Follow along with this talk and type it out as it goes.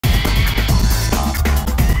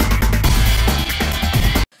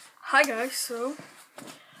Hi guys, so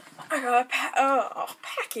I got a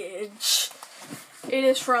package. It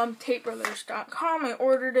is from Tapebrothers.com. I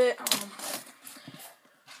ordered it.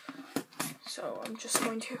 So I'm just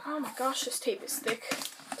going to, oh my gosh, this tape is thick.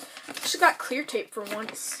 I just got clear tape for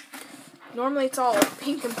once. Normally it's all like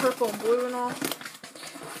pink and purple and blue and all.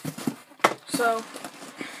 So,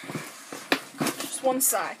 just one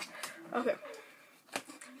side. Okay.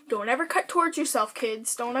 Don't ever cut towards yourself,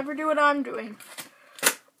 kids. Don't ever do what I'm doing.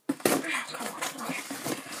 Come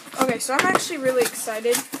on. Okay, so I'm actually really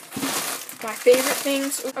excited. My favorite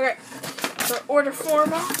things. Okay, so order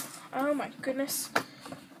form. Oh my goodness.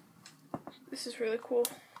 This is really cool.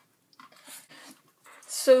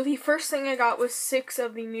 So the first thing I got was 6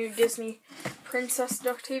 of the new Disney Princess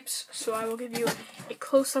duct tapes. So I will give you a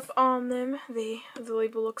close-up on them. The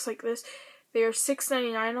label looks like this. They are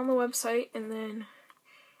 $6.99 on the website, and then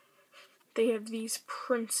they have these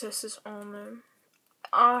princesses on them.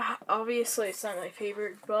 Obviously it's not my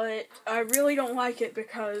favorite, but I really don't like it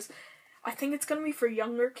because I think it's going to be for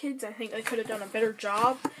younger kids. I think they could have done a better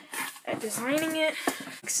job at designing it.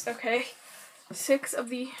 Okay, 6 of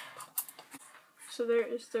the... So there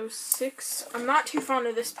is those 6. I'm not too fond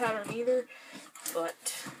of this pattern either,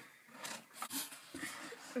 but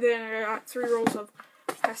then I got 3 rolls of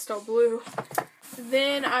pastel blue.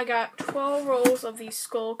 Then I got 12 rolls of these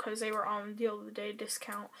skull because they were on deal of the day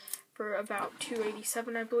discount for about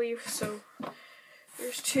 $2.87, I believe. So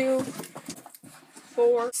there's 2,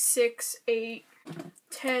 4, 6, 8,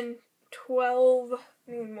 10, 12.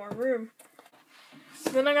 I need more room.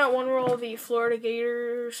 Then I got 1 roll of the Florida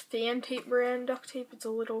Gators fan tape brand duct tape. It's a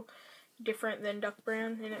little different than Duct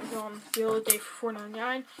brand, and it was on deal of the day for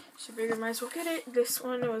 $4.99. So bigger, might as well get it. This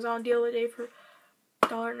one was on deal of the day for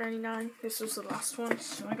 $1.99. This was the last one,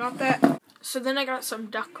 so I got that. So then I got some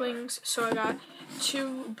ducklings. So I got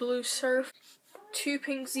 2 blue surf, 2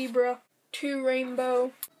 pink zebra, 2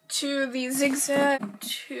 rainbow, 2 of the zigzag,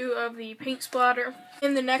 2 of the pink splatter.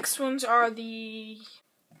 And the next ones are the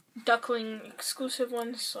duckling exclusive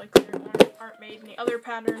ones, like they aren't made in the other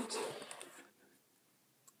patterns.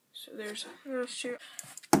 So there's those 2.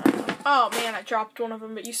 Oh man, I dropped one of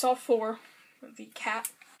them, but you saw 4 of the cat.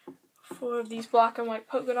 4 of these black and white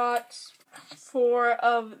polka dots. 4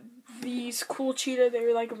 of these cool cheetah.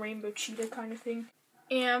 They're like a rainbow cheetah kind of thing.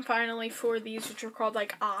 And finally 4 of these, which are called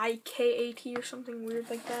like IKAT or something weird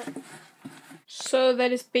like that. So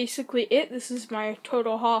that is basically it. This is my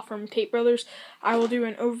total haul from Tape Brothers. I will do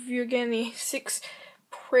an overview again. The 6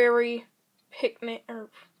 prairie picnic, or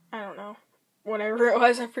I don't know, whatever it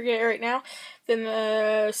was, I forget right now. Then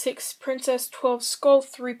the 6 princess, 12 skull,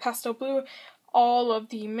 3 pastel blue, all of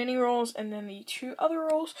the mini rolls, and then the 2 other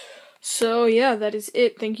rolls. So yeah, that is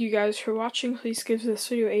it. Thank you guys for watching. Please give this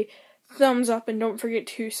video a thumbs up and don't forget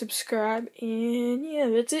to subscribe. And yeah,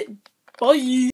 that's it. Bye!